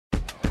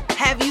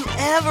Have you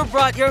ever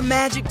brought your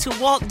magic to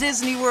Walt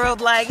Disney World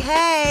like,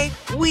 hey,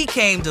 we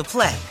came to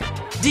play?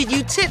 Did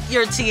you tip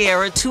your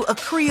tiara to a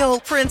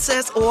Creole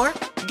princess or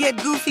get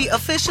goofy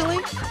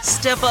officially?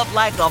 Step up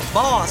like a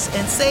boss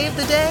and save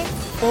the day?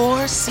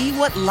 Or see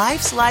what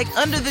life's like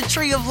under the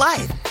tree of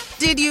life?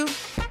 Did you?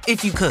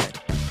 If you could.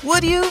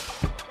 Would you?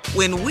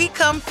 When we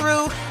come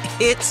through,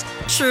 it's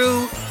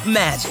true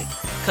magic.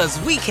 'Cause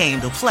we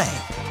came to play.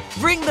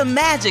 Bring the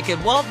magic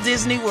at Walt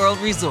Disney World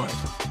Resort.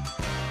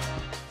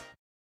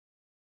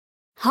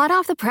 Hot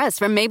off the press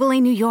from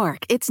Maybelline, New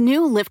York, it's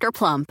new Lifter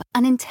Plump,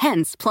 an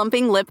intense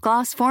plumping lip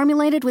gloss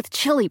formulated with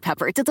chili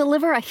pepper to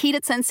deliver a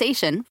heated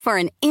sensation for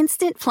an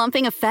instant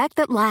plumping effect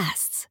that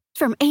lasts.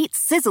 From 8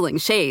 sizzling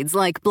shades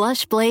like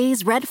Blush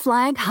Blaze, Red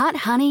Flag, Hot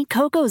Honey,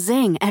 Cocoa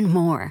Zing, and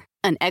more.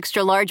 An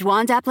extra-large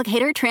wand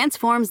applicator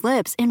transforms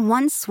lips in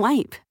one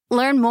swipe.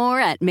 Learn more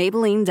at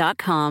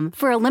Maybelline.com.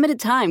 For a limited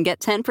time, get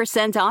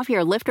 10% off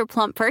your Lifter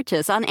Plump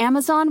purchase on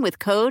Amazon with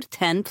code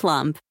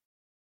 10PLUMP.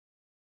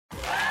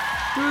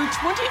 Through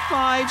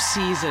 25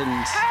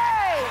 seasons,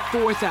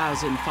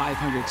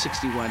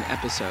 4,561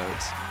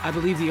 episodes, I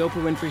believe The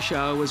Oprah Winfrey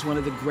Show was one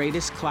of the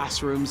greatest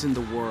classrooms in the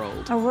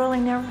world. I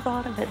really never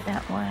thought of it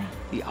that way.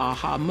 The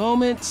aha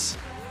moments,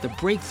 the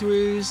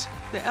breakthroughs,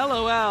 the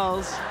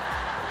LOLs,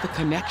 the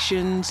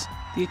connections,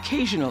 the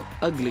occasional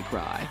ugly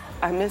cry.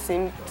 I miss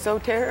him so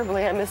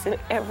terribly. I miss him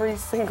every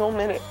single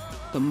minute.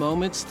 The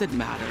moments that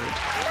mattered.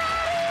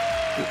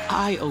 The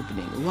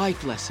eye-opening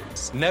life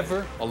lessons.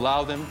 Never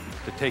allow them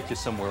to take you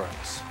somewhere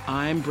else.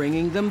 I'm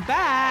bringing them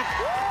back.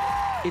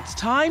 It's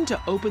time to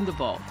open the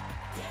vault.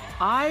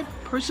 I've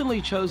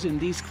personally chosen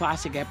these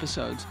classic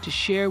episodes to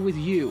share with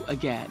you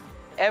again.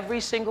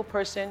 Every single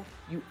person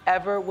you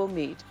ever will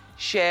meet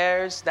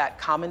shares that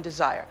common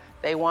desire.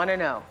 They want to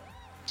know,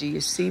 do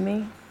you see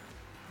me?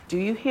 Do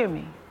you hear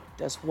me?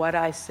 Does what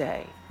I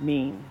say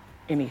mean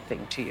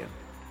anything to you?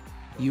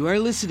 You are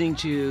listening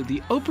to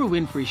The Oprah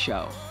Winfrey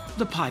Show,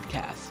 the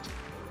podcast.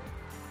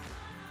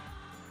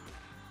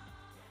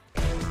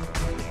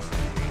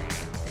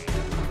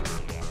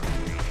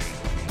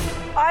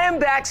 I am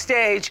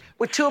backstage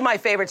with two of my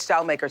favorite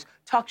style makers,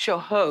 talk show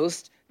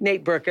host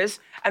Nate Berkus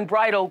and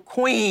bridal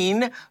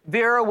queen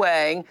Vera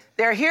Wang.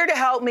 They're here to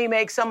help me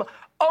make some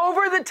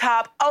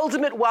over-the-top,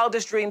 ultimate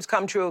wildest dreams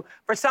come true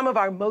for some of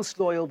our most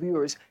loyal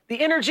viewers. The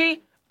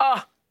energy,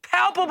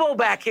 palpable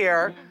back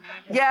here.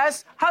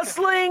 Yes,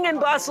 hustling and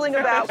bustling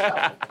about.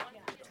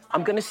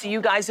 I'm gonna see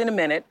you guys in a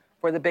minute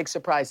for the big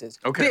surprises.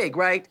 Okay. Big,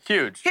 right?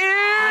 Huge. Huge!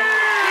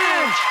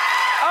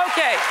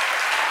 Okay.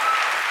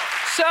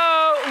 So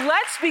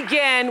let's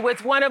begin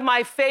with one of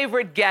my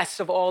favorite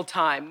guests of all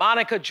time,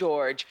 Monica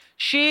George.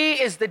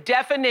 She is the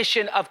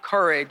definition of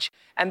courage,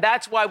 and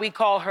that's why we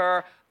call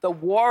her the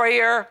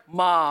Warrior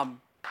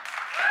Mom.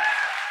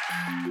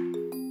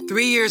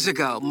 3 years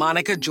ago,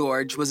 Monica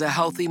George was a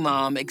healthy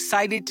mom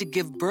excited to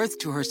give birth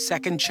to her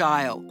second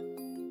child.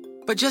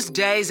 But just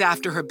days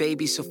after her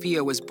baby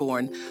Sophia was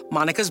born,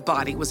 Monica's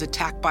body was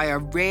attacked by a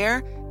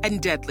rare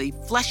and deadly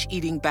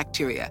flesh-eating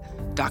bacteria.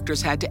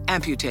 Doctors had to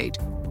amputate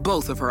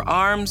both of her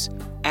arms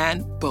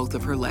and both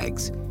of her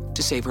legs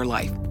to save her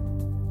life.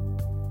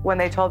 When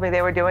they told me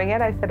they were doing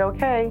it, I said,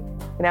 okay,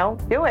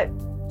 do it.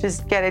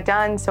 Just get it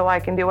done so I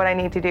can do what I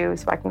need to do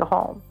so I can go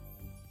home.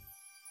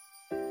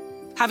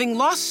 Having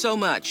lost so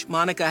much,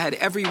 Monica had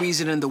every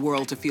reason in the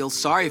world to feel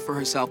sorry for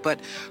herself, but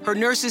her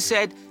nurses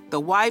said the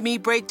why me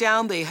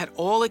breakdown they had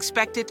all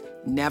expected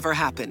never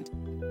happened.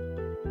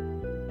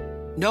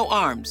 No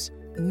arms,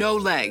 no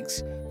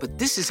legs, but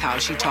this is how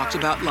she talked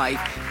about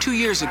life 2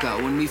 years ago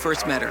when we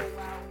first met her.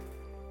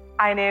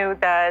 I knew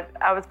that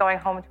I was going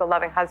home to a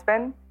loving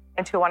husband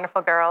and 2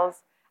 wonderful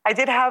girls. I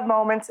did have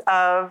moments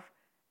of,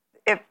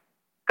 if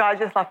God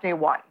just left me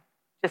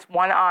just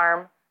one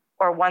arm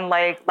or one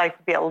leg, life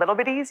would be a little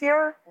bit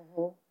easier,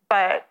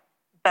 but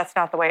that's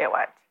not the way it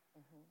went.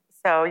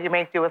 So you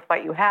make do with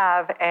what you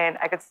have, and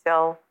I could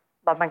still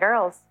love my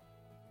girls.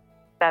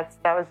 That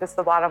was just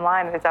the bottom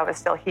line, is I was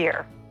still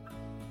here.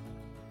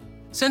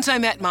 Since I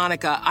met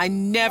Monica, I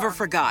never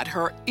forgot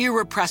her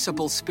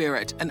irrepressible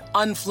spirit and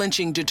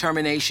unflinching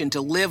determination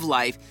to live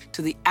life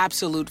to the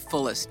absolute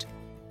fullest.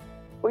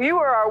 Well, you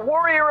are our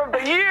Warrior of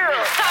the Year.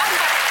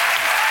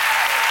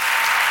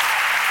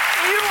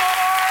 You are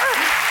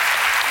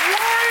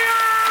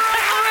Warrior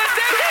of the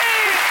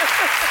Decade.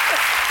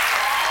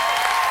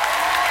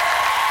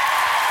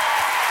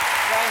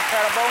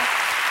 Incredible.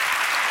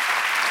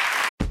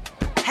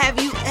 Have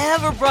you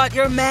ever brought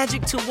your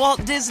magic to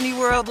Walt Disney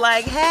World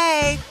like,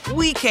 hey,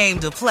 we came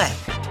to play?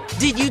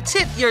 Did you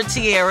tip your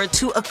tiara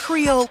to a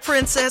Creole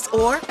princess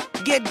or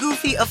get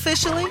goofy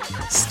officially?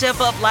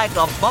 Step up like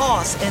a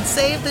boss and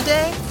save the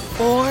day?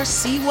 Or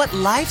see what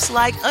life's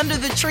like under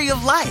the tree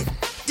of life?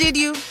 Did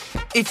you?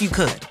 If you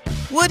could.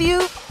 Would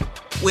you?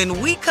 When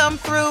we come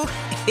through,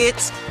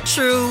 it's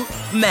true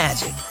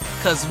magic.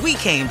 'Cause we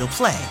came to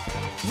play.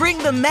 Bring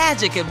the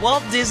magic at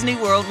Walt Disney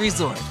World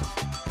Resort.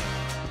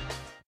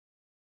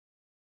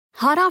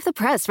 Hot off the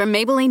press from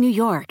Maybelline, New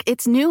York,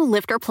 it's new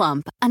Lifter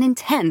Plump, an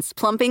intense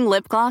plumping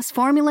lip gloss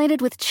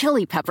formulated with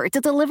chili pepper to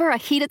deliver a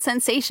heated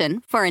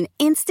sensation for an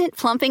instant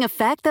plumping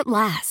effect that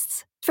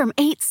lasts. From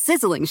 8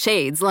 sizzling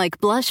shades like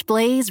Blush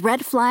Blaze,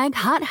 Red Flag,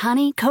 Hot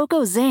Honey,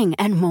 Cocoa Zing,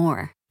 and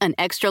more. An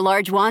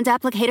extra-large wand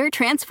applicator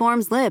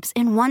transforms lips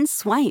in one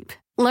swipe.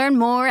 Learn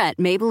more at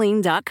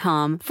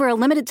Maybelline.com. For a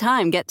limited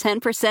time, get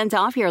 10%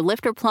 off your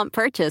Lifter Plump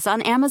purchase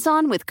on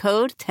Amazon with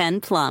code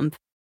 10PLUMP.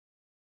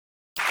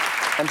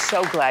 I'm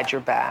so glad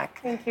you're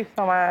back. Thank you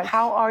so much.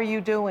 How are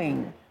you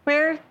doing?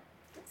 We're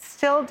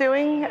still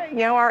doing,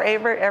 our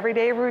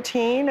everyday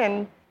routine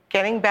and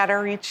getting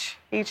better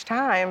each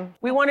time.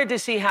 We wanted to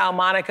see how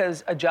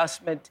Monica's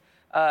adjustment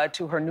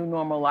to her new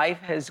normal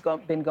life has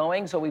been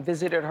going, so we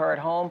visited her at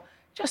home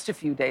just a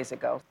few days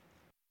ago.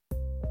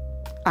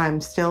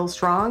 I'm still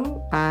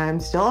strong, I'm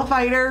still a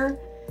fighter,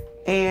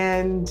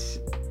 and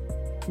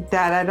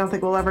that I don't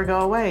think will ever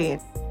go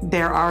away.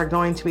 There are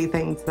going to be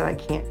things that I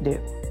can't do,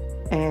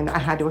 and I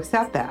had to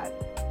accept that.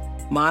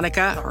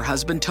 Monica, her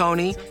husband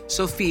Tony,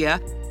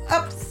 Sophia,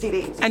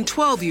 and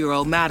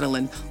 12-year-old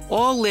Madeline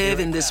all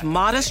live in this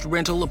modest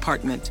rental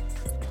apartment.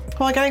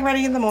 Well, getting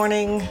ready in the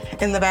morning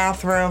in the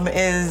bathroom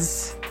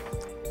is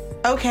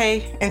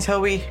okay until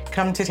we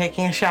come to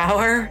taking a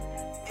shower.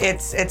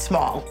 It's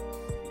small.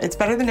 It's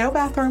better than no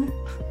bathroom.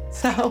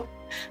 So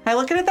I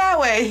look at it that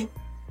way.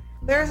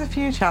 There's a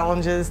few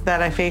challenges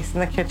that I face in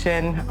the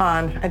kitchen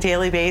on a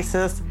daily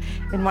basis,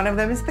 and one of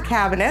them is the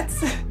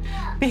cabinets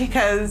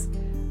because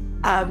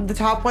the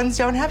top ones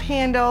don't have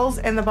handles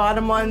and the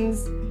bottom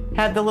ones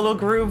have the little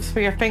grooves for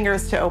your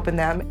fingers to open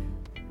them.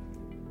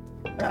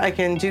 I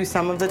can do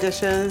some of the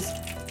dishes,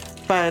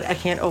 but I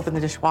can't open the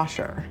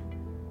dishwasher.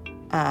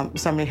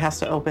 Somebody has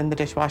to open the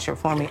dishwasher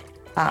for me.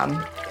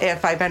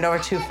 If I bend over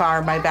too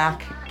far, my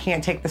back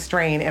can't take the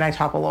strain and I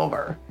topple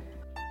over.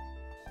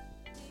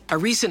 A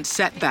recent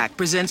setback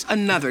presents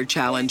another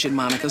challenge in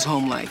Monica's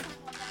home life.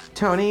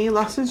 Tony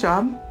lost his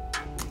job,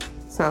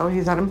 so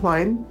he's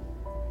unemployed,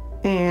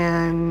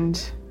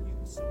 and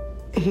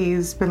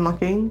he's been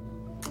looking.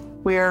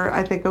 We're,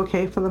 I think,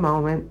 okay for the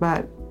moment,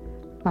 but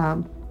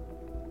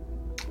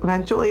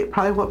eventually it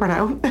probably will run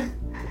out,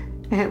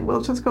 and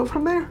we'll just go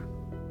from there.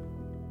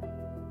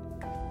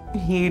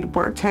 He'd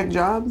work 10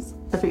 jobs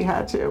if he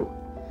had to,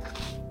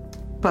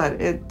 but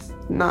it's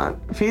not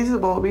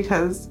feasible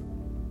because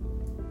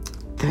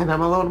then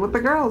I'm alone with the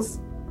girls.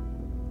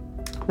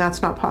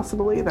 That's not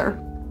possible either.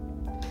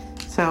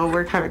 So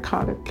we're kind of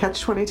caught at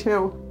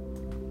catch-22.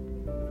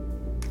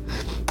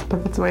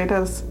 But that's the way it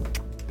is.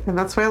 And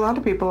that's the way a lot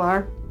of people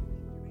are.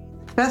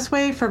 The best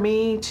way for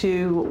me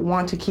to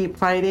want to keep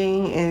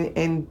fighting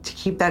and to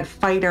keep that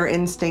fighter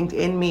instinct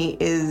in me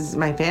is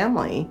my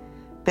family.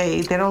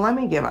 They don't let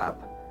me give up.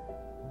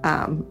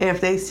 If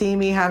they see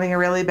me having a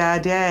really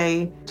bad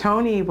day,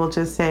 Tony will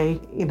just say,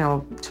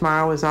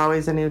 tomorrow is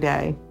always a new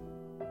day.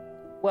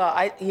 Well,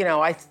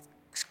 I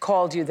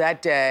called you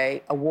that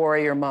day a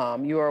warrior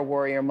mom. You are a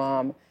warrior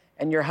mom,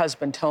 and your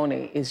husband,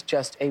 Tony, is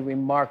just a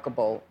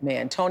remarkable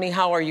man. Tony,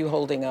 how are you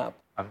holding up?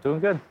 I'm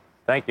doing good.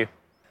 Thank you.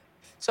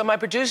 So my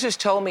producers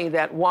told me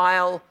that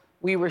while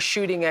we were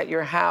shooting at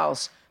your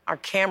house, our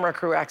camera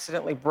crew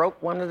accidentally broke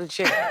one of the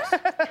chairs.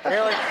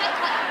 Really?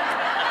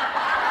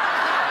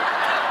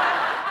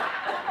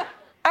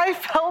 I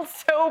felt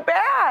so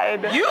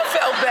bad. You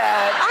felt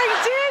bad. I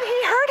did.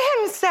 He hurt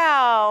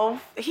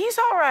himself. He's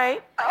all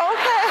right.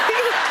 Okay.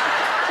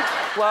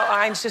 Well,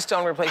 I insist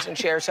on replacing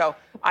chairs, so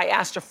I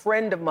asked a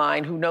friend of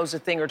mine who knows a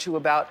thing or two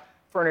about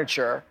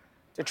furniture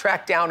to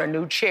track down a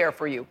new chair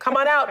for you. Come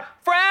on out,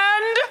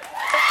 friend!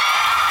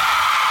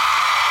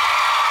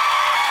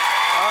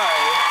 Hi.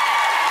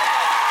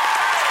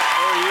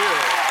 How are you?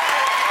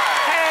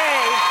 Hey,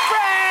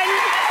 friend!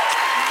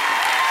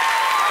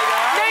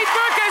 Nate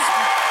Burkus!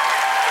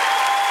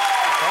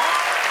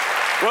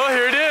 Well,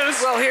 here it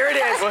is. Well, here it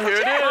is. Well, here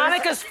it is.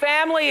 Monica's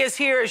family is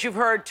here, as you've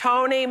heard.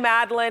 Tony,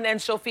 Madeline,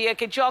 and Sophia.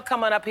 Could y'all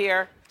come on up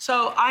here?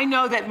 So I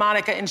know that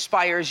Monica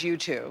inspires you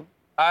too.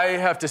 I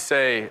have to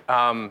say,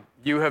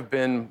 you have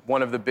been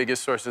one of the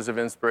biggest sources of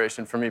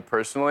inspiration for me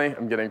personally.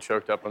 I'm getting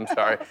choked up, I'm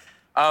sorry.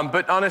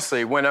 But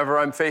honestly, whenever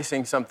I'm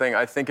facing something,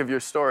 I think of your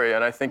story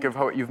and I think of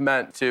what you've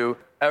meant to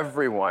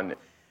everyone.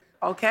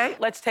 Okay,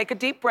 let's take a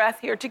deep breath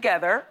here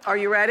together. Are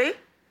you ready?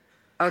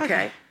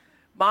 Okay.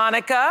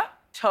 Monica,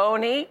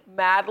 Tony,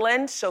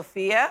 Madeline,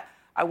 Sophia,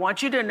 I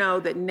want you to know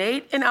that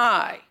Nate and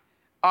I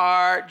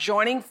are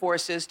joining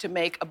forces to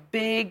make a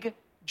big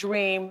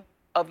dream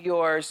of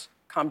yours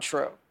come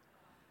true.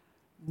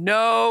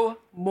 No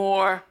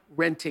more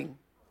renting.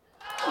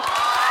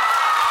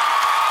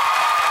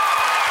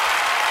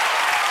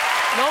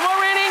 No more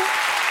renting.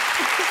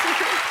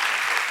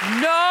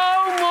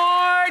 No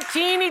more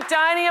teeny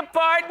tiny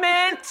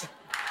apartment.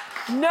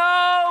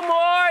 No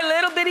more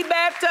little bitty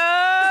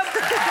bathtub.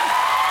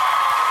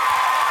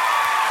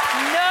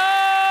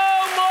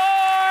 No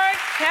more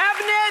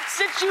cabinets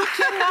that you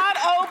cannot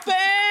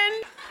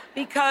open,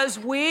 because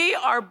we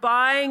are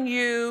buying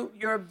you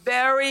your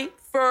very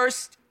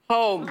first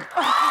home.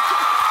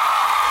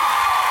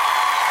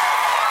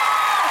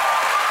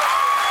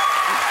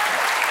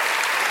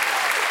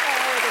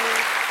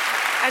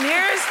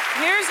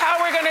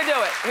 gonna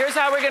do it. Here's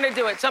how we're gonna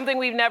do it. Something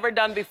we've never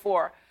done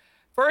before.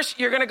 First,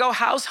 you're gonna go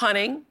house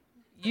hunting.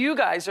 You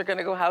guys are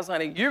gonna go house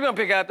hunting. You're gonna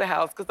pick out the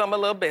house, because I'm a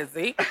little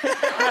busy.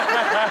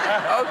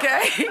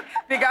 Okay?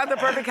 Pick out the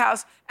perfect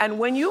house. And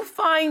when you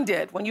find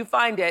it,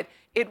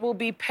 it will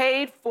be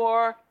paid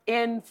for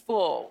in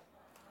full.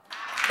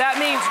 That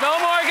means no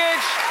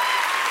mortgage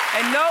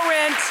and no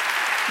rent.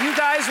 You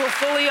guys will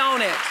fully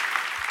own it.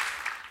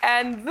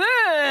 And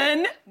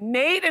then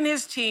Nate and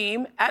his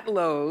team at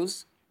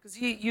Lowe's, because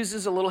he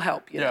uses a little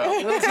help, you know.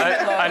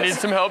 I need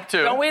some help,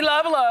 too. Don't we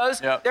love Lowe's?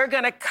 Yep. They're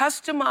going to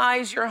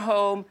customize your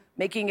home,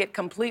 making it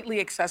completely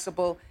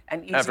accessible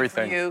and easy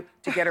for you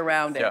to get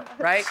around it,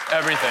 right?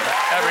 Everything.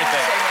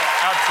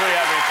 Absolutely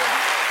everything.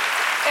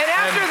 And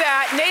after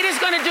that, Nate is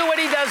going to do what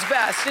he does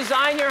best,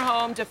 design your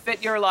home to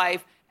fit your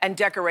life and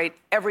decorate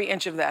every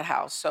inch of that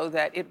house so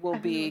that it will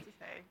be...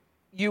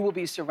 You will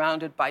be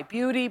surrounded by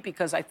beauty,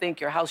 because I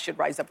think your house should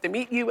rise up to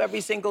meet you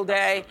every single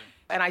day.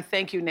 And I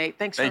thank you, Nate.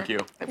 Thanks for coming here.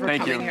 Thank you. My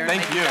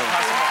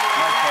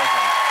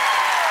pleasure.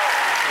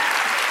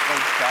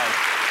 Thanks, guys.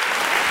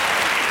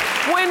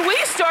 When we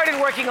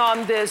started working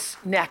on this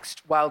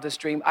next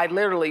Wildest Dream, I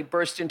literally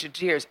burst into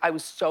tears. I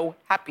was so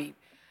happy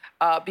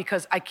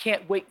because I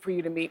can't wait for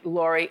you to meet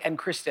Lori and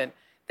Kristen.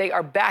 They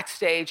are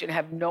backstage and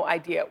have no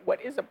idea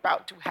what is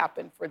about to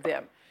happen for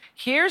them.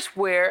 Here's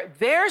where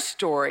their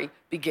story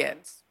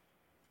begins.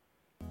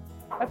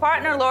 My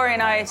partner, Lori,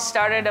 and I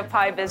started a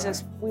pie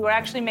business. We were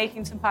actually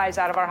making some pies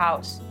out of our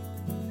house.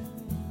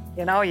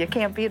 You know, you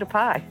can't beat a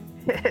pie.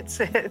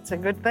 It's a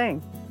good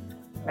thing.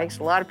 Makes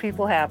a lot of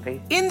people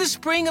happy. In the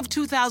spring of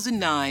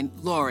 2009,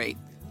 Lori,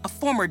 a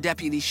former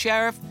deputy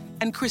sheriff,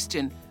 and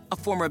Kristen, a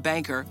former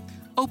banker,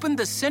 opened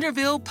the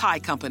Centerville Pie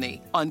Company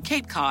on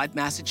Cape Cod,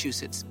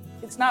 Massachusetts.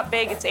 It's not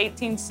big, it's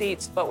 18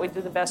 seats, but we do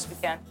the best we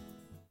can.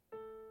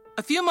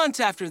 A few months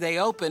after they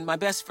opened, my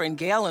best friend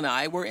Gail and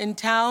I were in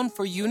town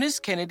for Eunice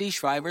Kennedy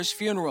Shriver's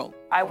funeral.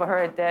 I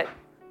heard that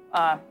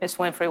Miss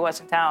Winfrey was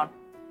in town.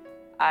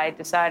 I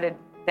decided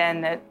then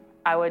that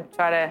I would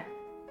try to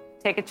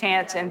take a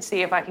chance and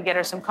see if I could get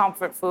her some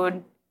comfort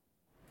food.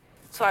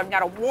 So I've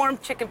got a warm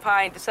chicken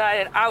pie and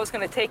decided I was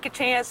going to take a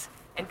chance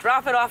and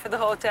drop it off at the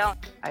hotel.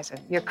 I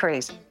said, you're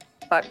crazy.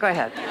 But go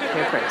ahead,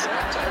 you're crazy.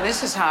 So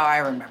this is how I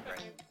remember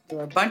it. There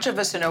were a bunch of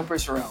us in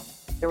Oprah's room.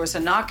 There was a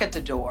knock at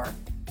the door.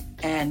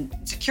 And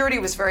security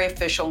was very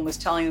official and was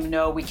telling them,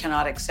 no, we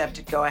cannot accept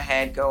it. Go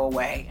ahead, go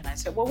away. And I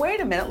said, well,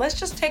 wait a minute. Let's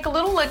just take a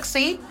little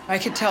look-see. I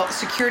could tell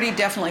security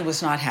definitely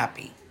was not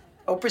happy.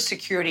 Oprah's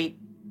security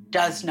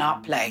does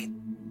not play.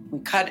 We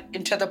cut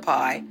into the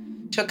pie,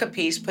 took a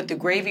piece, put the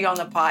gravy on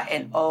the pie,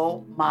 and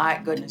oh,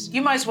 my goodness.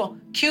 You might as well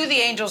cue the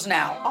angels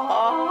now.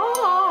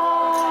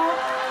 Oh.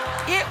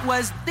 It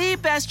was the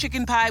best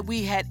chicken pie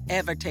we had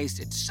ever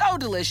tasted. So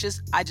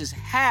delicious, I just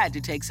had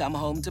to take some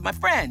home to my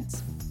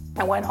friends.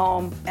 I went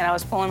home, and I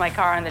was pulling my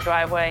car in the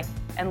driveway,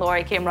 and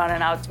Lori came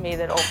running out to me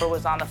that Oprah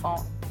was on the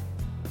phone.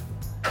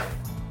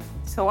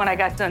 So when I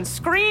got done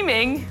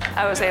screaming,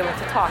 I was able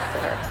to talk to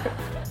her.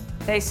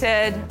 They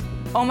said,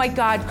 oh my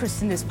God,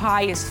 Kristen, this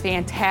pie is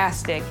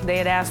fantastic. They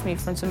had asked me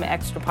for some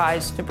extra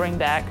pies to bring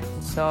back.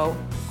 So,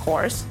 of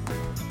course,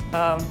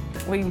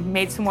 we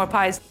made some more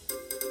pies.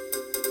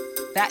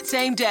 That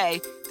same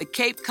day, the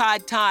Cape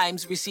Cod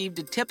Times received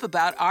a tip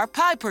about our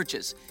pie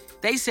purchase.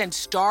 They sent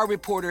star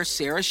reporter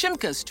Sarah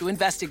Shimkus to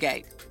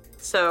investigate.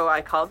 So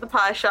I called the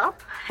pie shop,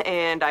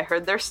 and I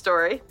heard their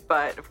story,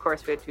 but of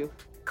course we had to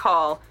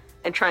call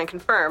and try and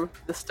confirm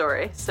the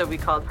story. So we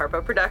called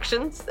Harpo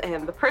Productions,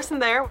 and the person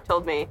there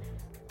told me,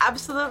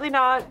 absolutely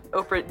not,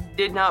 Oprah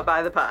did not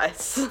buy the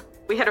pies.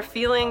 We had a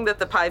feeling that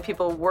the pie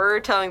people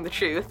were telling the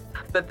truth,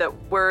 but that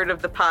word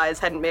of the pies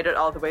hadn't made it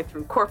all the way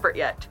through corporate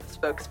yet,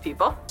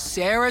 spokespeople.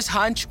 Sarah's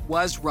hunch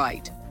was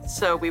right.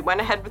 So we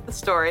went ahead with the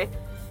story,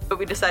 but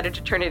we decided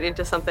to turn it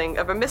into something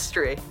of a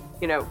mystery.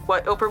 You know,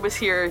 what Oprah was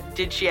here,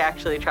 did she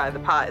actually try the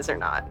pies or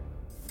not?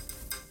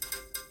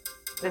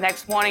 The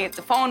next morning,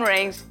 the phone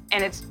rings,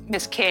 and it's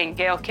Miss King,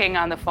 Gail King,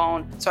 on the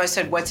phone. So I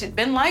said, what's it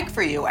been like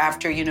for you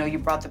after, you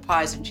brought the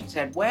pies? And she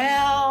said,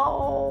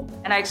 well...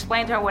 And I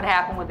explained to her what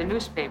happened with the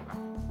newspaper.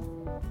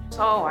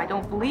 So I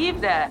don't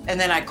believe that. And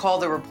then I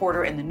called the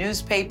reporter in the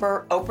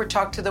newspaper. Oprah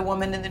talked to the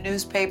woman in the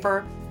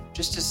newspaper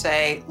just to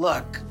say,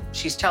 look,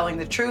 she's telling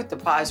the truth. The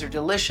pies are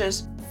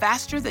delicious.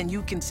 Faster than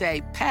you can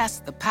say, pass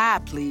the pie,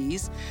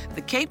 please,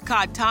 the Cape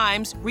Cod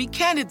Times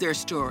recanted their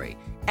story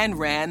and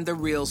ran the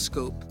real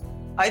scoop.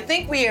 I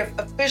think we have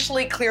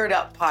officially cleared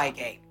up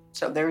Piegate,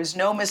 so there is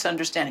no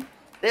misunderstanding.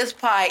 This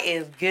pie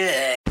is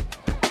good.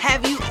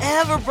 Have you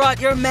ever brought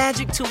your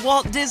magic to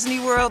Walt Disney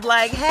World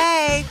like,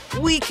 hey,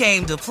 we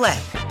came to play?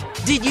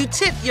 Did you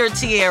tip your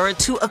tiara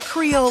to a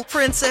Creole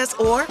princess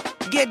or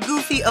get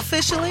goofy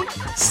officially?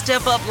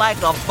 Step up like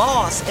a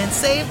boss and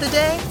save the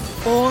day?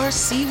 Or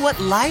see what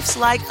life's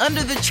like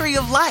under the tree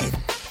of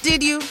life?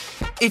 Did you?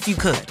 If you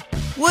could.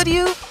 Would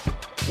you?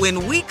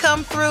 When we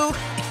come through,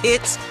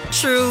 it's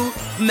true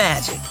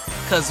magic.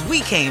 'Cause we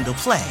came to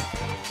play.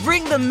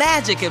 Bring the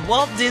magic at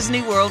Walt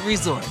Disney World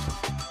Resort.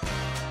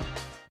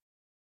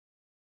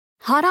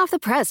 Hot off the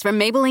press from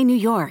Maybelline, New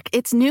York,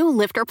 it's new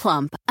Lifter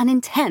Plump, an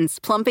intense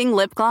plumping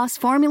lip gloss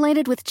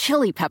formulated with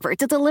chili pepper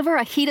to deliver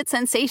a heated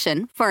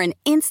sensation for an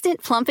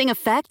instant plumping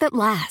effect that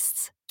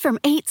lasts. From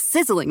 8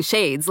 sizzling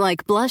shades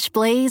like Blush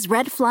Blaze,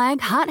 Red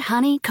Flag, Hot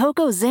Honey,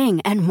 Cocoa Zing,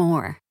 and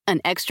more.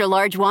 An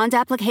extra-large wand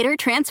applicator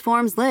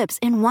transforms lips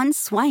in one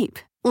swipe.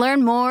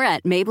 Learn more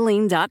at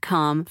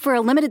Maybelline.com. For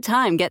a limited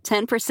time, get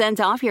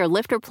 10% off your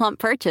Lifter Plump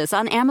purchase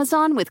on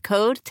Amazon with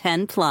code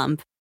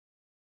 10PLUMP.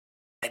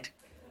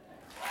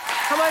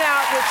 Come on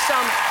out with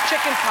some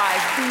chicken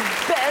pies, the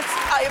best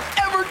I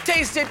have ever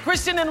tasted.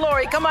 Kristen and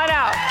Lori, come on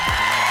out.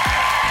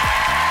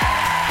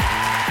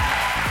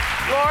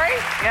 Lori?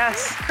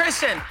 Yes.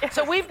 Kristen,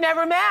 so we've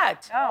never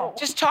met. No.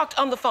 Just talked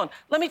on the phone.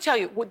 Let me tell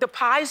you, with the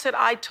pies that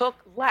I took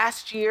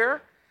last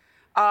year,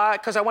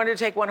 because I wanted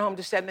to take one home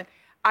to send them,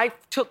 I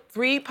took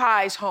 3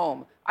 pies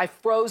home. I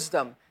froze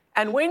them.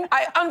 And when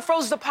I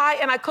unfroze the pie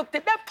and I cooked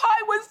it, that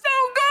pie was so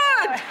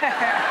good!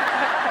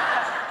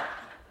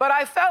 But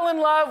I fell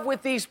in love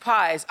with these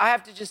pies. I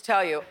have to just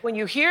tell you, when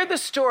you hear the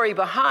story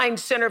behind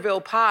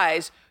Centerville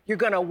pies, you're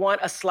gonna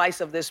want a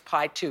slice of this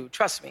pie too,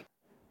 trust me.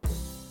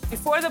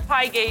 Before the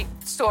Piegate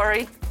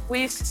story,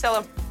 we used to sell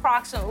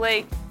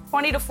approximately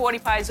 20 to 40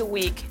 pies a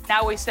week.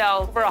 Now we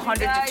sell over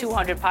 100 to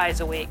 200 pies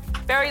a week.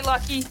 Very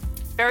lucky,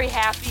 very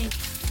happy.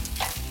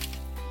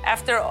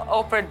 After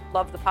Oprah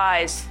loved the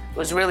pies, it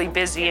was really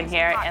busy in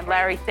here, and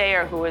Larry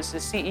Thayer, who was the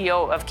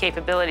CEO of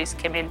Capabilities,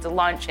 came in to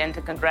lunch and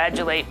to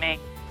congratulate me.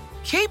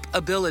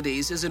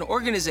 Capabilities is an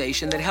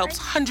organization that helps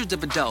hundreds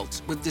of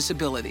adults with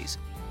disabilities.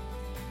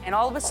 And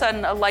all of a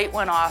sudden, a light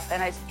went off,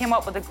 and I came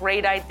up with a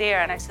great idea.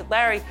 And I said,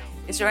 Larry,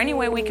 is there any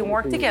way we can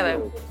work together?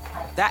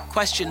 That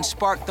question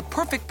sparked the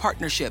perfect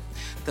partnership.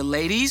 The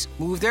ladies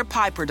moved their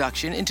pie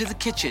production into the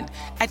kitchen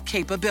at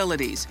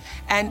Capabilities.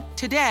 And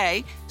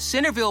today,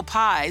 Centerville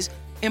Pies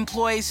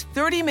employs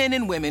 30 men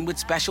and women with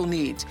special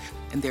needs.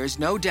 And there's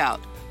no doubt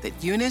that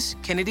Eunice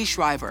Kennedy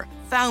Shriver,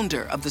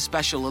 founder of the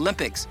Special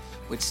Olympics,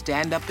 would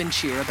stand up and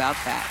cheer about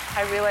that.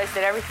 I realized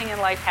that everything in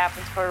life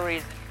happens for a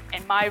reason.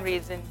 And my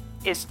reason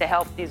is to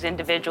help these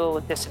individuals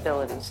with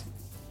disabilities.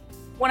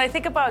 When I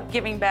think about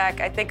giving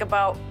back, I think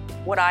about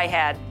what I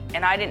had.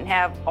 And I didn't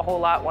have a whole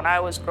lot when I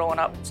was growing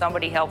up.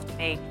 Somebody helped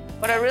me.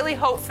 What I really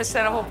hope for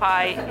Centerville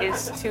Pie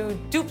is to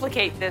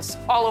duplicate this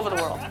all over the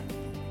world.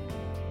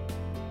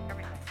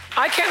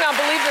 I cannot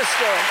believe this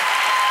story.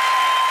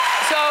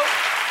 So,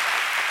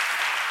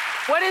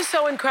 what is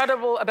so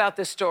incredible about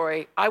this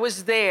story? I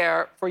was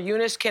there for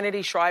Eunice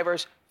Kennedy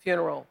Shriver's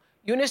funeral.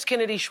 Eunice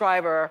Kennedy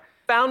Shriver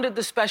founded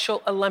the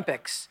Special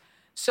Olympics.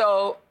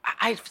 So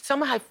I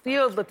somehow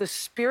feel that the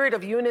spirit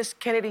of Eunice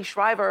Kennedy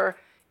Shriver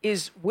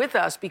is with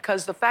us,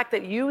 because the fact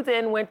that you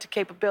then went to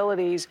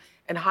Capabilities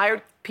and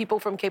hired people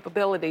from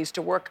Capabilities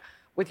to work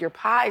with your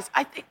pies,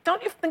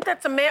 don't you think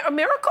that's a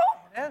miracle?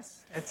 It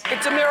is. It's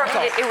a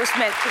miracle. It was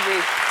meant to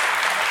be.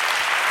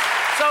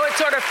 So it's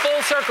sort of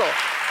full circle.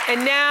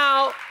 And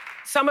now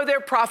some of their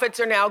profits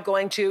are now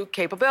going to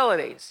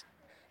Capabilities.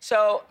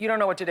 So you don't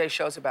know what today's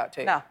show's about,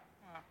 do you? No.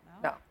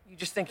 No. You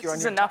just think you're on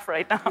This your is enough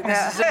right now.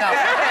 This is enough.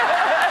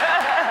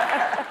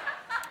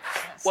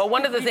 Well,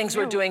 one of the things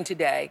we're doing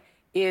today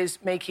is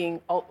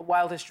making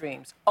Wildest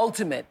Dreams,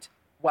 ultimate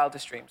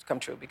Wildest Dreams come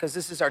true, because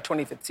this is our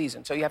 25th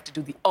season, so you have to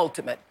do the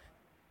ultimate.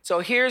 So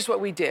here's what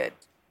we did.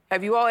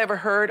 Have you all ever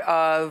heard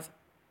of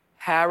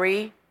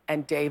Harry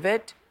and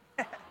David?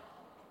 Yes.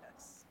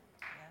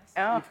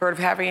 Oh. You've heard of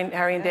Harry and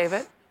David?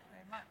 Very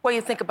much. What do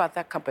you think about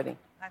that company?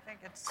 I think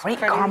it's Great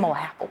pretty- caramel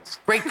apples.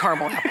 Great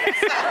caramel apples.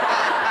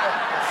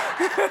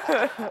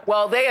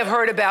 Well, they have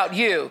heard about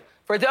you.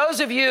 For those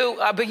of you,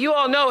 but you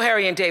all know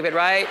Harry and David,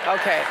 right?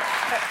 Okay.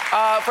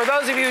 For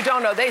those of you who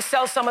don't know, they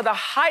sell some of the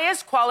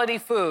highest quality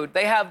food.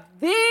 They have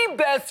the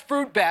best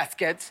fruit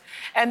baskets,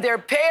 and their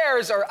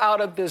pears are out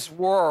of this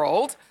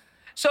world.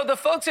 So the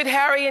folks at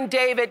Harry and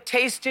David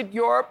tasted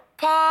your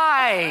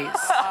pies.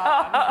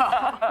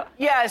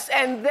 Yes,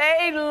 and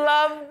they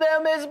love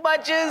them as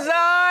much as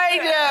I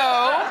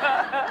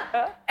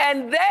do.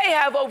 And they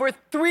have over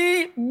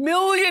 3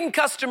 million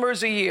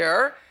customers a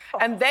year,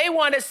 and they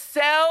want to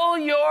sell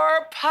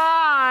your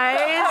pies.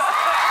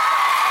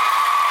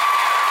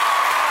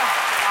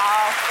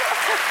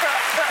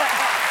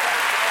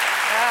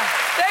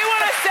 They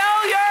want to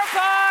sell your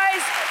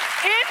pies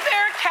in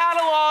their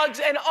catalogs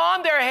and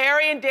on their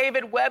Harry and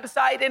David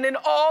website and in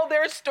all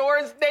their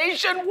stores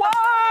nationwide.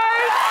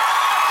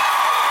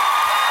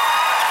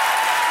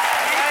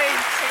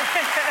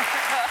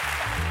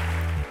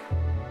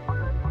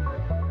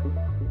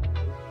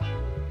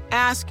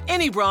 Ask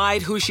any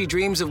bride who she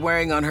dreams of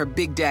wearing on her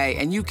big day,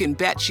 and you can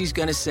bet she's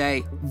going to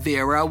say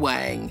Vera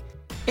Wang.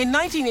 In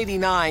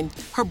 1989,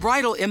 her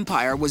bridal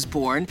empire was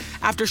born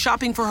after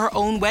shopping for her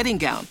own wedding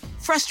gown.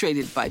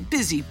 Frustrated by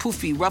busy,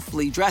 poofy,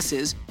 ruffly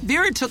dresses,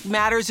 Vera took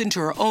matters into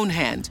her own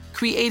hands,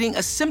 creating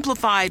a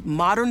simplified,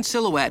 modern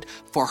silhouette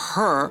for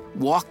her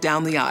walk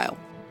down the aisle.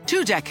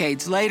 2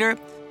 decades later,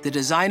 the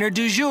designer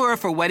du jour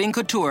for wedding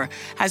couture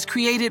has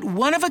created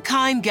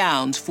one-of-a-kind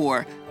gowns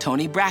for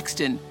Toni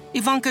Braxton,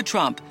 Ivanka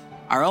Trump,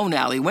 our own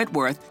Allie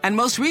Wentworth, and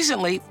most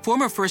recently,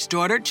 former First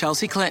Daughter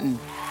Chelsea Clinton.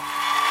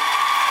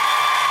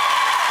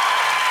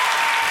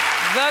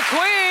 The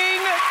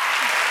queen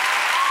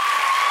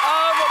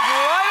of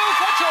bridal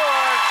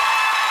couture,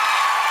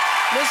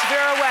 Miss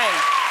Vera Wang.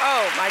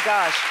 Oh, my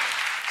gosh.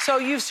 So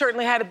you've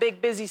certainly had a big,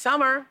 busy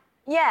summer.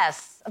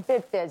 Yes, a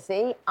bit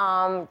busy.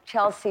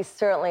 Chelsea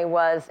certainly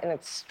was an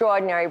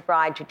extraordinary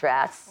bride to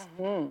dress.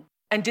 Mm-hmm.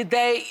 And did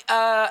they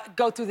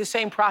go through the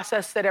same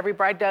process that every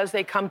bride does?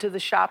 They come to the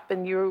shop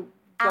and you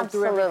go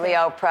through everything?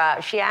 Absolutely,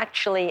 Oprah. She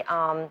actually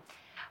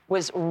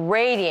was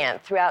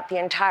radiant throughout the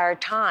entire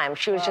time.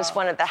 She was just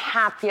one of the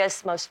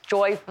happiest, most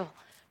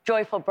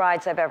joyful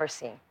brides I've ever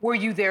seen. Were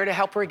you there to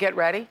help her get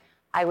ready?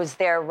 I was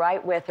there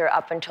right with her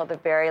up until the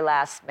very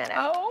last minute.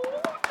 Oh,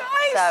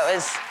 nice. So it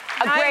was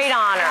a great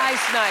honor.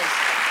 Nice.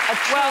 A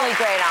truly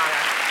great honor.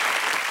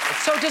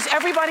 So does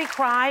everybody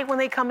cry when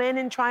they come in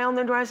and try on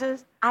their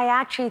dresses? I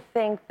actually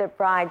think that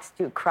brides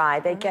do cry.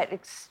 They get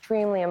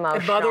extremely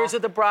emotional. The mothers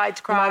of the brides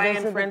cry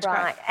and friends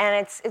cry. And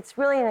it's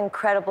really an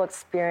incredible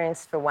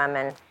experience for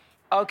women.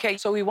 Okay,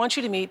 so we want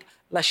you to meet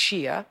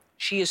Lashia.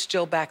 She is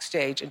still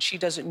backstage, and she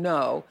doesn't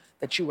know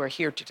that you are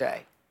here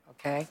today,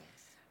 okay?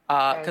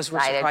 Because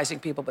we're surprising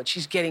people, but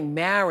she's getting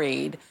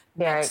married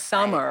next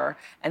summer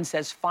and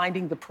says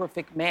finding the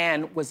perfect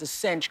man was a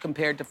cinch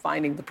compared to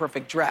finding the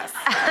perfect dress.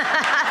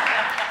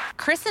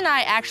 Chris and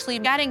I actually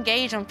got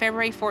engaged on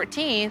February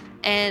 14th,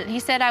 and he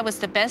said I was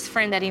the best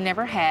friend that he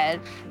never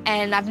had,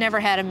 and I've never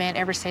had a man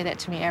ever say that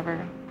to me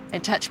ever.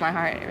 It touched my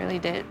heart, it really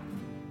did.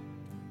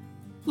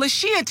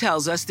 Lashia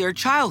tells us their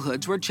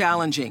childhoods were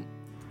challenging.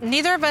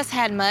 Neither of us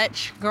had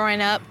much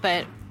growing up,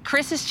 but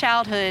Chris's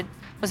childhood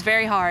was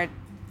very hard.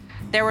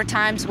 There were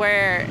times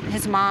where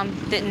his mom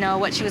didn't know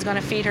what she was going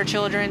to feed her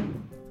children.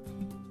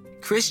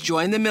 Chris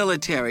joined the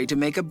military to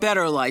make a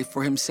better life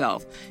for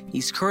himself.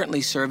 He's currently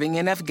serving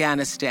in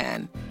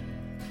Afghanistan.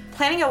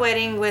 Planning a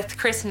wedding with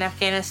Chris in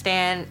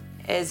Afghanistan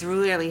is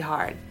really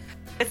hard.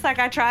 It's like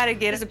I try to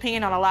get his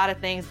opinion on a lot of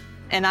things,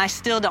 and I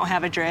still don't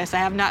have a dress. I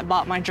have not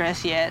bought my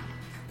dress yet.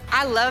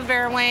 I love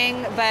Vera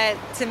Wang, but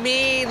to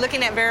me,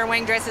 looking at Vera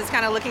Wang dresses is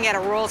kind of looking at a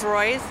Rolls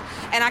Royce,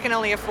 and I can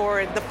only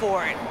afford the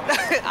Ford,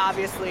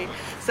 obviously.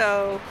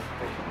 So,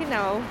 you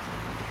know,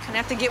 kind of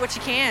have to get what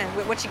you can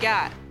with what you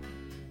got.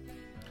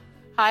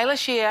 Hi,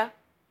 Lashia.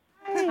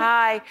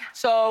 Hi.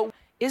 So,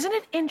 isn't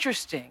it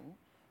interesting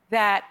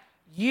that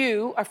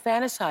you are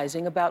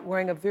fantasizing about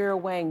wearing a Vera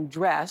Wang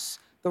dress,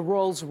 the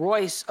Rolls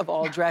Royce of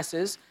all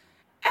dresses,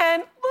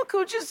 and look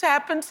who just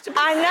happens to be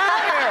here.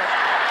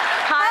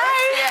 Hi.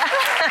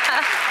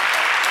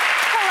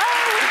 Hello.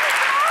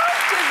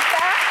 How did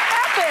that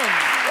happen?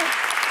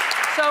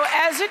 So,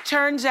 as it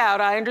turns out,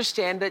 I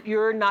understand that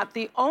you're not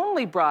the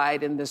only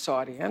bride in this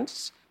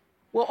audience.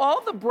 Will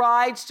all the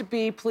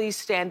brides-to-be please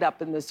stand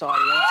up in this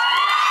audience?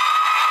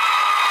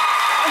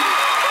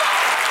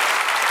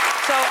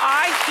 So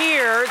I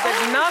hear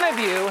that none of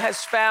you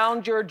has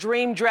found your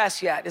dream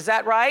dress yet. Is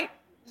that right?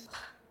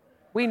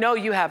 We know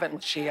you haven't,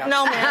 Lashia.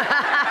 No, ma'am.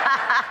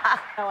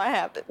 No, I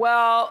haven't.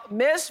 Well,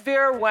 Miss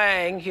Vera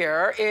Wang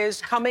here is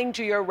coming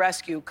to your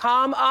rescue.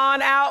 Come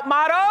on out,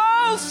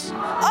 models!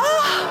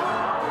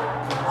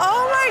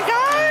 Oh my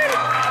God!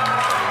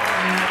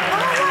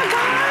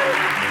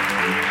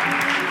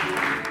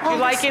 Do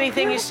you like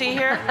anything you see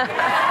here?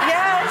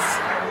 Yes.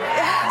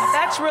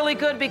 That's really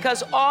good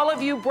because all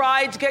of you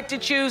brides get to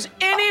choose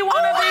any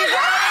one of these.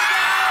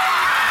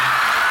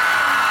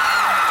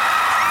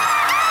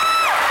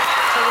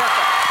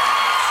 Terrific.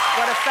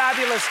 What a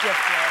fabulous gift,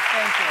 Vera.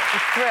 Thank you. I'm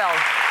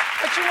thrilled.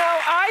 But you know,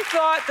 I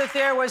thought that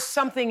there was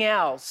something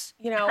else.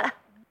 You know,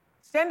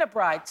 stand up,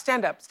 bride.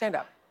 Stand up, stand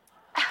up.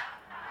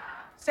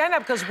 Stand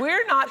up, because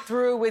we're not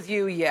through with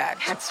you yet.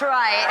 That's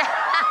right.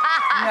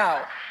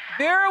 No.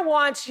 Vera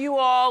wants you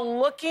all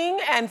looking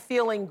and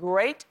feeling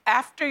great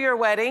after your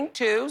wedding,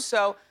 too.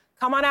 So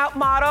come on out,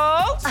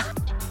 models.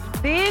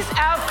 These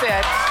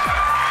outfits,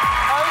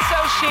 oh so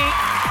chic,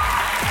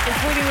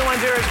 including the one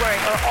Vera's wearing,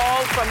 are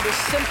all from the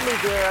Simply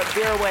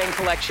Vera Wang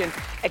collection,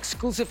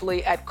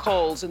 exclusively at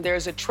Kohl's. And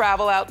there's a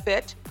travel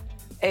outfit,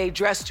 a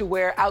dress to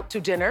wear out to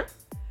dinner,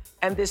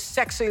 and this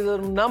sexy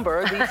little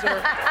number. These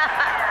are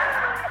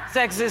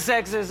sexy,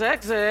 sexy,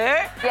 sexy.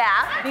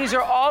 Yeah. These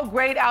are all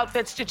great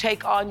outfits to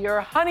take on your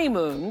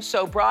honeymoon.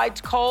 So Brides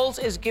Kohl's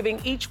is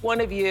giving each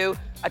one of you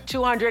a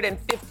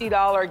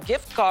 $250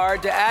 gift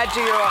card to add to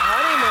your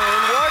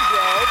honeymoon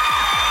wardrobe.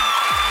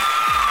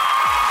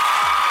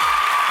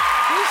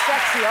 Too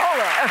sexy,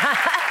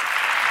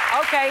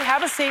 Okay,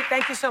 have a seat.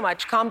 Thank you so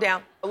much. Calm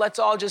down. Let's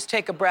all just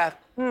take a breath.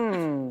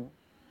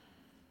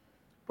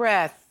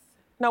 Breath.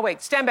 No,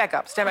 wait. Stand back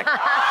up. Stand back up.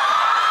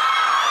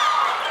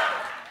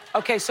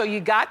 Okay, so you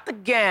got the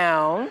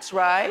gowns,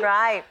 right?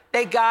 Right.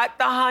 They got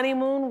the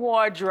honeymoon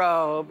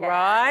wardrobe,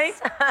 right?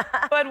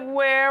 But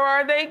where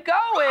are they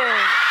going?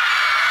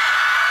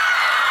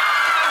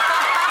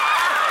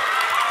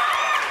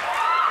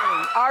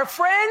 Our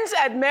friends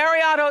at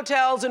Marriott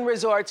Hotels and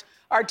Resorts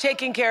are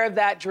taking care of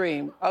that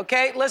dream,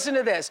 okay? Listen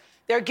to this.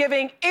 They're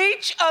giving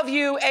each of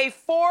you a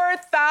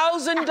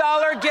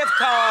 $4,000 gift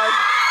card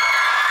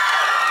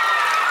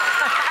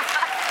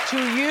to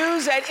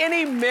use at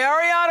any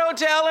Marriott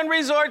Hotel and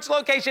Resorts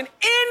location.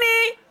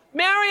 Any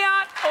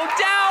Marriott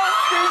Hotel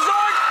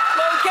Resort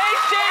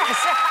location.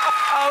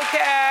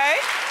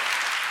 Okay.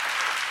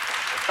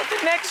 But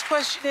the next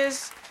question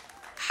is,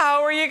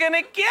 how are you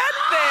gonna get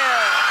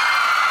there?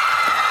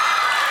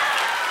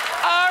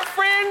 Our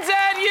friends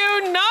at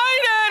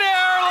United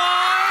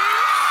Airlines.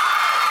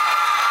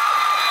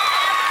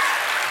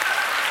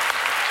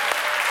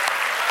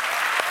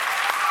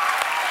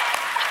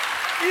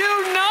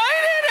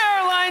 United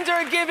Airlines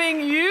are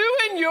giving you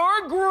and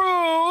your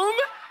groom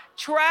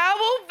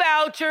travel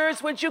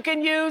vouchers, which you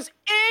can use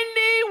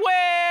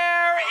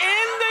anywhere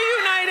in the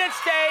United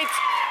States,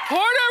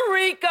 Puerto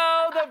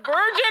Rico, the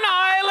Virgin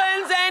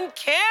Islands, and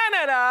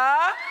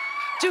Canada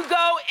to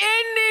go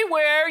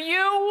anywhere you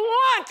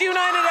want,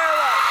 United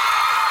Airlines.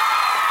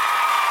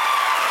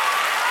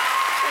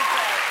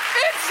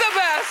 It's the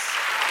best.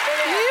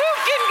 You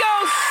can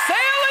go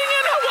sailing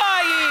in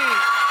Hawaii,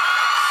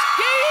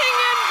 skiing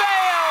in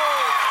Vail,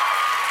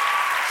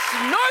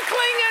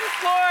 snorkeling in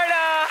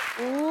Florida,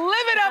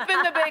 live it up in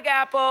the Big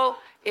Apple.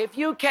 If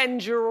you can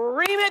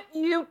dream it,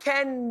 you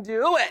can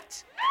do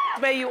it.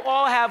 May you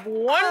all have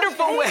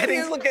wonderful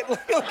weddings. Look at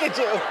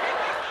you.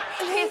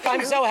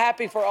 I'm so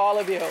happy for all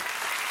of you.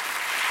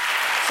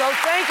 So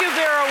thank you,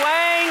 Vera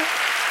Wang.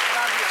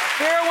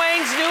 Vera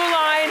Wang's new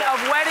line of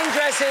wedding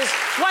dresses,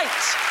 White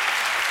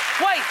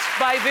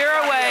by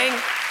Vera Wang,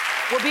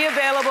 will be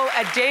available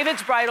at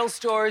David's Bridal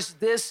Stores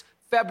this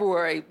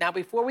February. Now,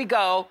 before we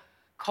go,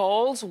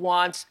 Kohl's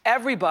wants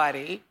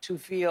everybody to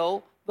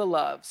feel the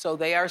love. So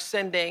they are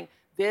sending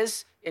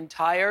this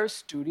entire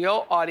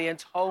studio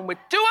audience home with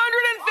 $250 gift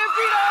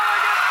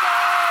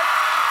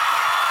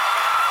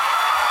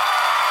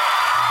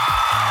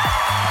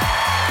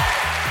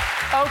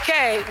card.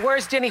 Okay,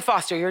 where's Denny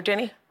Foster? You're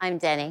Denny? I'm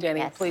Denny. Denny,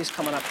 yes. please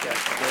come on up here.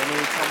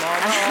 Denny, come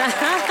on up.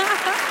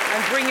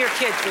 And bring your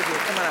kids with you.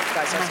 Come on up,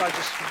 guys. I saw you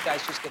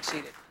guys just get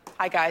seated.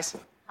 Hi, guys.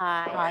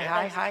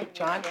 Hi. Hi.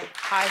 John.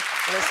 Hi,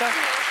 Melissa.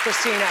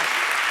 Christina.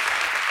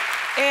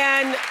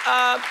 And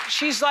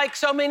she's like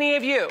so many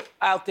of you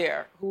out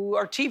there who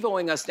are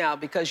TiVoing us now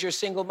because you're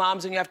single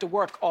moms and you have to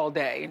work all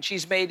day. And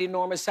she's made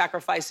enormous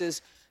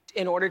sacrifices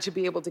in order to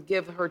be able to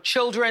give her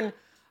children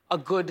a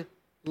good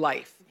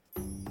life.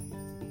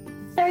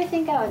 How's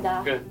everything going,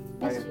 Doc? Good.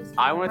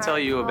 I want to tell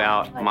you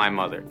about my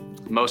mother,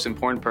 the most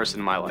important person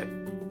in my life.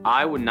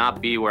 I would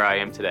not be where I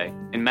am today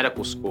in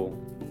medical school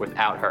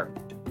without her.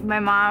 My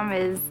mom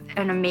is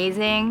an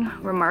amazing,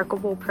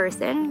 remarkable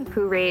person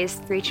who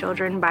raised 3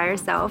 children by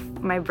herself,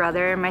 my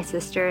brother, my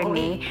sister, and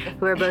me,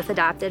 who were both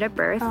adopted at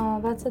birth. Oh,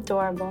 that's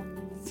adorable.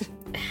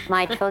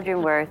 My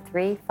children were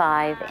 3,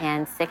 5,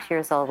 and 6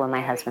 years old when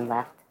my husband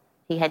left.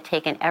 He had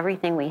taken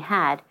everything we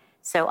had,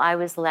 so I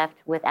was left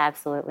with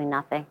absolutely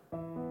nothing.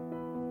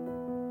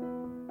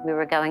 We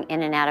were going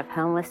in and out of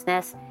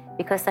homelessness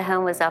because the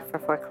home was up for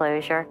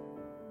foreclosure.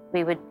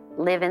 We would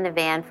live in the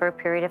van for a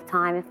period of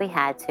time if we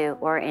had to,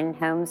 or in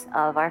homes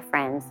of our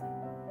friends.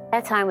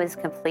 That time was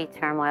complete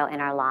turmoil in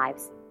our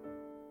lives.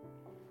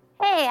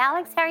 Hey,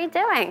 Alex, how are you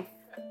doing?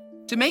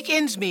 To make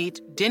ends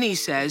meet, Denny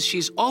says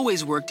she's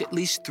always worked at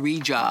least 3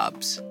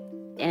 jobs.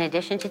 In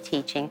addition to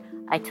teaching,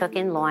 I took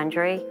in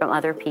laundry from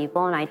other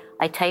people, and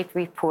I typed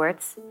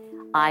reports.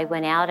 I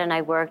went out and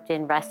I worked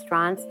in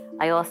restaurants.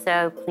 I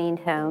also cleaned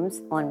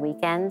homes on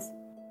weekends.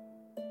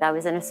 I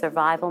was in a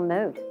survival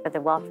mode for the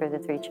welfare of the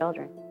 3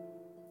 children.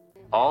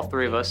 All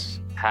 3 of us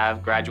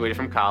have graduated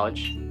from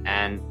college,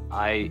 and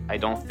I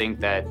don't think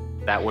that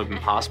would have been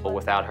possible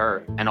without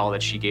her and all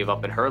that she gave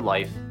up in her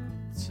life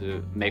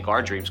to make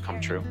our dreams come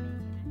true.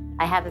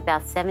 I have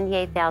about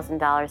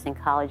 $78,000 in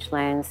college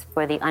loans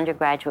for the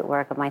undergraduate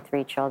work of my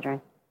 3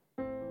 children.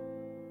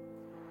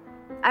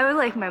 I would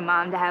like my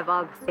mom to have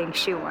all the things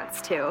she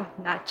wants too,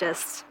 not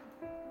just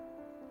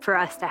for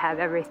us to have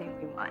everything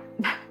we want.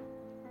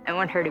 I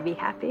want her to be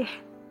happy.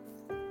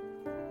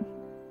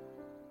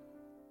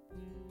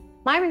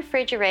 My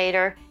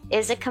refrigerator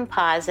is a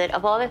composite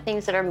of all the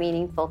things that are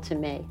meaningful to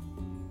me.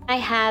 I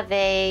have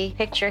a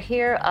picture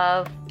here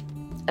of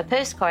a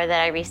postcard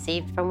that I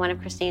received from one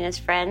of Christina's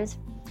friends,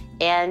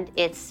 and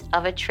it's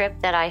of a trip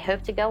that I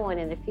hope to go on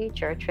in the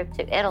future, a trip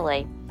to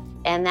Italy.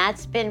 And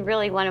that's been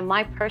really one of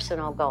my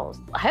personal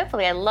goals.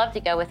 Hopefully, I'd love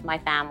to go with my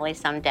family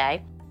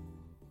someday.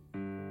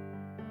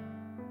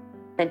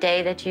 The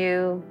day that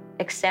you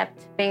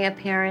accept being a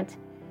parent,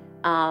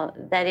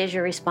 that is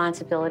your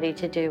responsibility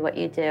to do what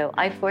you do.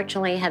 I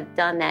fortunately have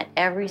done that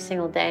every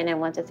single day, and I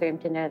want the 3 of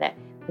them to know that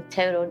with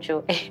total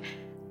joy.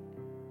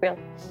 Really.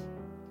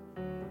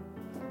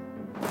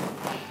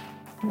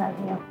 Love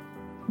you.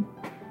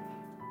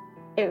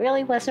 It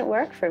really wasn't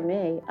work for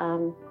me.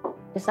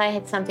 Because I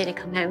had something to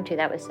come home to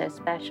that was so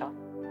special.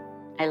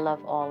 I love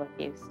all of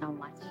you so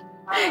much.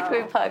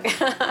 Group hug.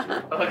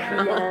 Love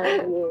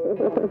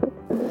you.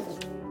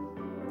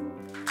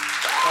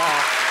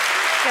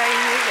 Very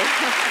moving.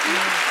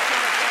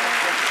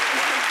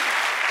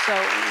 So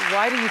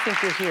why do you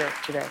think you're here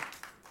today?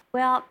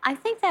 Well, I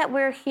think that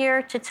we're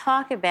here to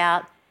talk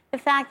about the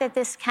fact that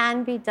this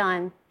can be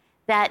done,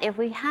 that if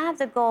we have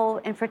the goal,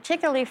 and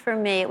particularly for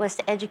me, it was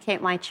to educate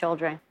my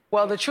children.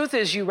 Well, the truth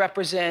is you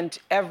represent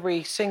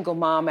every single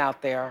mom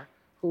out there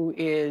who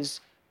is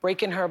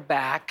breaking her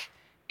back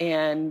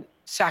and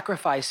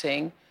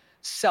sacrificing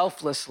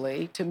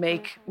selflessly to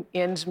make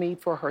ends meet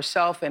for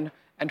herself and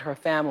her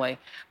family.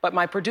 But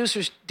my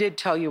producers did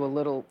tell you a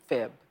little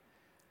fib.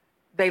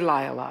 They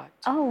lie a lot.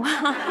 Oh,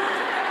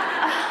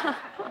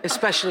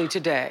 especially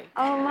today.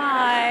 Oh,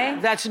 my.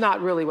 That's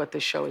not really what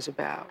this show is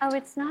about. Oh,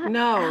 it's not?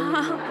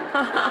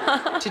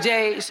 No.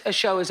 Today's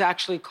show is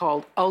actually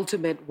called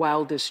Ultimate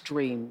Wildest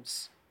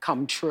Dreams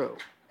Come True.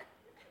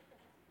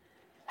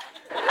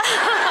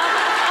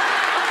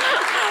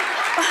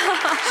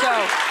 So,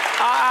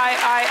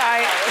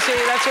 I see,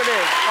 that's what it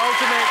is.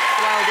 Ultimate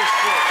Wildest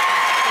Dreams.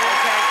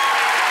 Okay?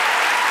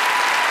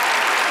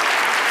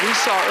 We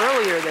saw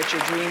earlier that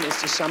your dream is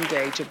to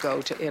someday to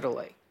go to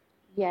Italy.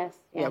 Yes.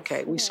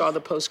 Okay, we saw the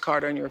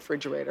postcard on your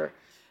refrigerator.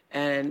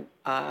 And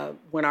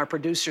when our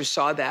producers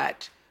saw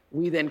that,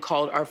 we then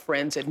called our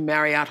friends at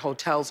Marriott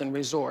Hotels and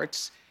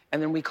Resorts.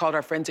 And then we called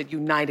our friends at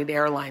United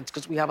Airlines,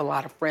 because we have a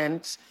lot of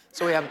friends.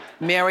 So we have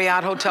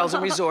Marriott Hotels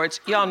and Resorts.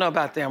 Y'all know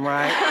about them,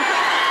 right?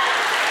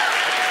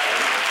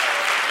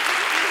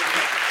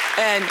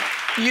 And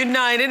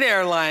United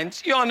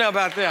Airlines. You all know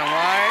about them,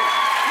 right?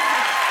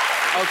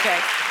 Okay.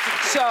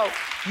 So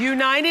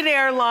United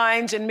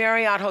Airlines and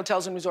Marriott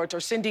Hotels and Resorts are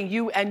sending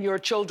you and your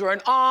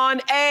children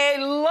on a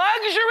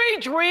luxury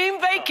dream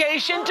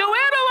vacation to Italy.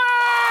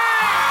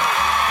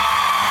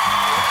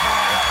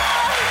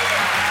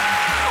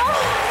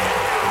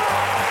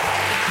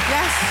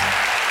 Yes.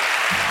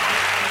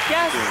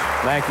 Yes.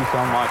 Thank you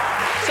so much.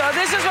 So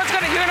this is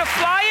you're gonna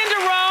fly into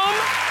Rome,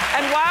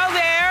 and while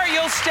there,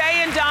 you'll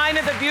stay and dine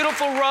at the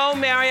beautiful Rome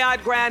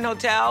Marriott Grand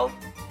Hotel,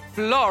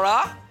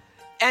 Flora.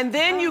 And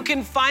then you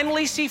can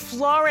finally see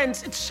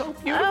Florence. It's so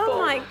beautiful. Oh,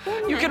 my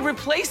goodness. You can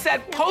replace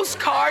that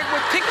postcard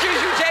with pictures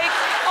you take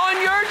on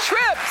your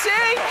trip,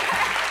 see?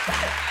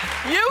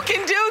 You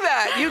can do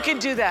that. You can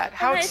do that.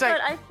 How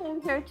exciting. I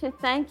came here to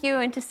thank you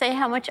and to say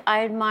how much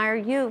I admire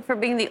you for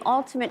being the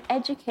ultimate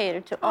educator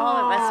to all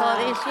of us all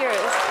these years.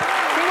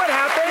 See what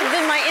happened? You've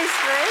been my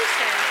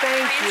inspiration.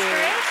 Thank you.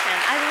 Inspiration.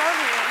 I love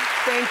you.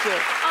 Thank you.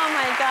 Oh,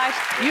 my gosh.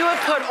 You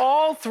have put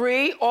all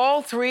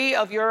three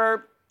of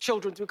your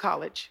children through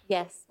college.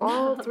 Yes.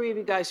 All three of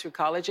you guys through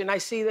college, and I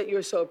see that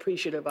you're so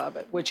appreciative of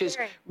it, which is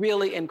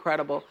really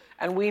incredible.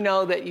 And we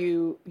know that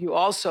you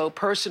also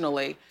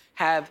personally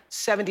have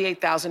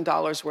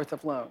 $78,000 worth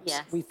of loans.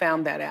 Yes. We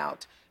found that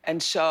out.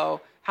 And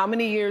so how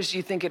many years do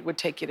you think it would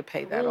take you to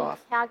pay that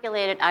off?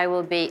 Calculated, I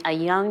will be a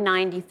young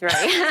 93.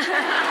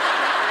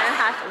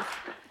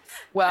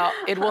 Well,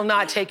 it will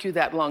not take you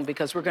that long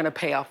because we're going to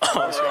pay off all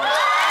those loans.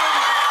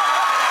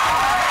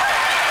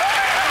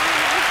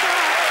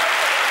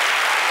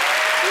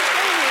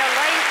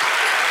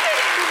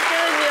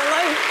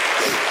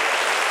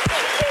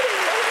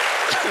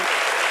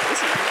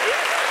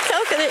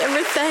 How can I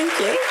ever thank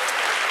you?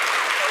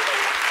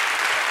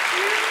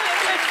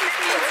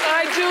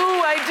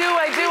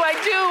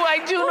 I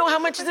do know how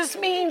much this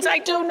means. I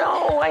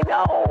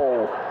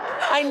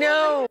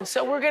know.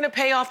 So we're going to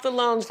pay off the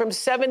loans from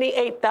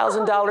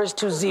 $78,000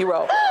 to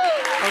zero.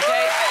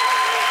 Okay?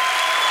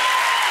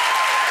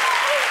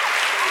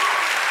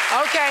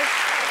 Okay.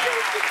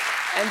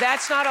 And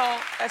that's not all.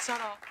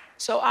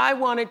 So I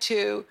wanted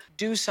to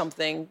do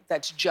something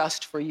that's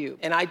just for you.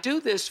 And I do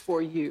this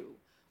for you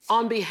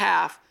on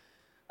behalf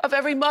of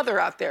every mother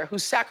out there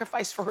who's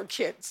sacrificed for her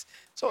kids.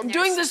 So I'm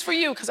doing this for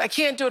you because I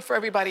can't do it for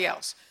everybody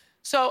else.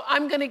 So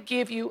I'm gonna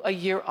give you a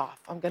year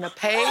off. I'm gonna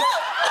pay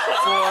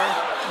for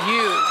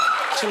you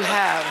to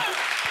have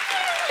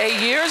a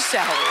year's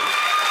salary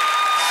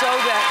so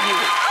that you...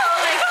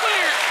 Oh, I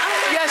can't.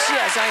 Yes,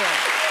 I am.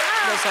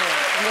 Yes, I am.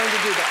 I'm going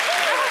to do that.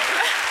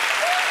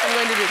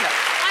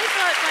 I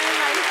thought my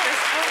life was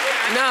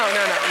over. No.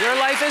 Your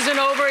life isn't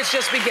over, it's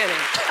just beginning.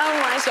 Oh,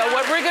 my God. So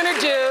what we're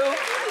gonna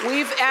do,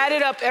 we've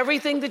added up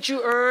everything that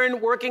you earn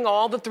working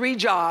all the 3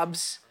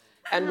 jobs,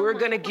 and we're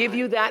gonna give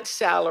you that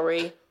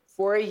salary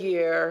for a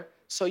year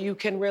so you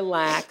can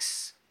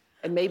relax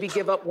and maybe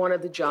give up one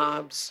of the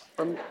jobs,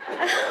 or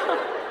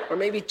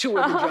maybe 2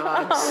 of the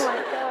jobs. Oh,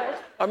 my gosh.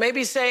 Or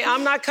maybe say,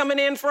 I'm not coming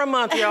in for a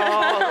month,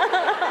 y'all.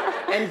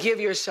 And give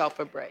yourself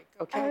a break,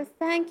 okay? Oh,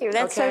 thank you.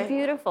 That's so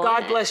beautiful.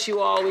 God bless you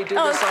all. We do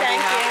Oh, this on thank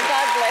behalf you. of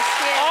God bless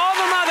you. all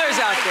the mothers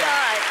out Oh, my there.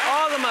 God.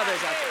 All the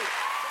mothers out there.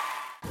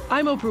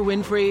 I'm Oprah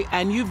Winfrey,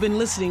 and you've been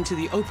listening to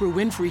The Oprah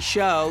Winfrey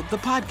Show, the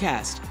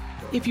podcast.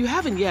 If you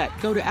haven't yet,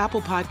 go to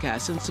Apple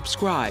Podcasts and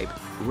subscribe,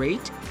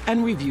 rate,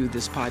 and review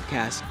this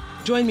podcast.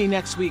 Join me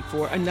next week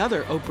for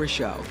another Oprah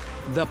Show,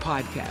 the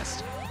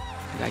podcast.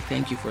 And I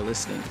thank you for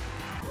listening.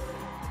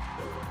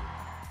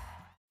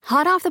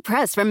 Hot off the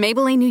press from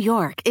Maybelline, New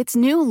York, it's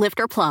new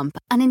Lifter Plump,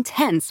 an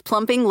intense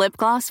plumping lip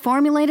gloss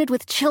formulated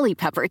with chili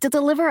pepper to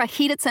deliver a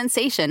heated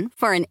sensation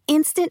for an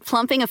instant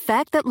plumping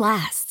effect that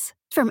lasts.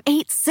 From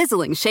 8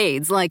 sizzling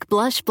shades like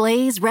Blush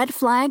Blaze, Red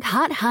Flag,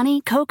 Hot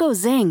Honey, Cocoa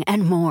Zing,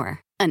 and more.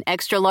 An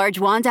extra large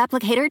wand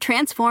applicator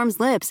transforms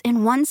lips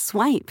in one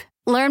swipe.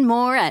 Learn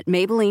more at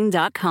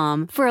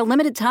Maybelline.com. For a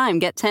limited time,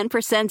 get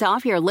 10%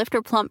 off your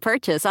Lifter Plump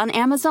purchase on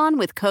Amazon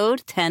with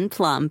code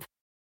 10PLUMP.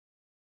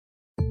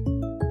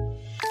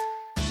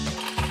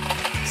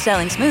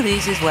 Selling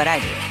smoothies is what I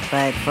do.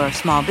 But for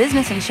small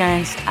business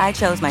insurance, I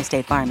chose my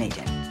State Farm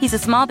agent. He's a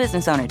small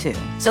business owner, too,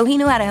 so he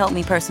knew how to help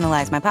me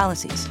personalize my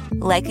policies.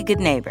 Like a good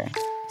neighbor,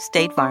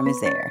 State Farm is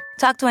there.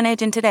 Talk to an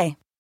agent today.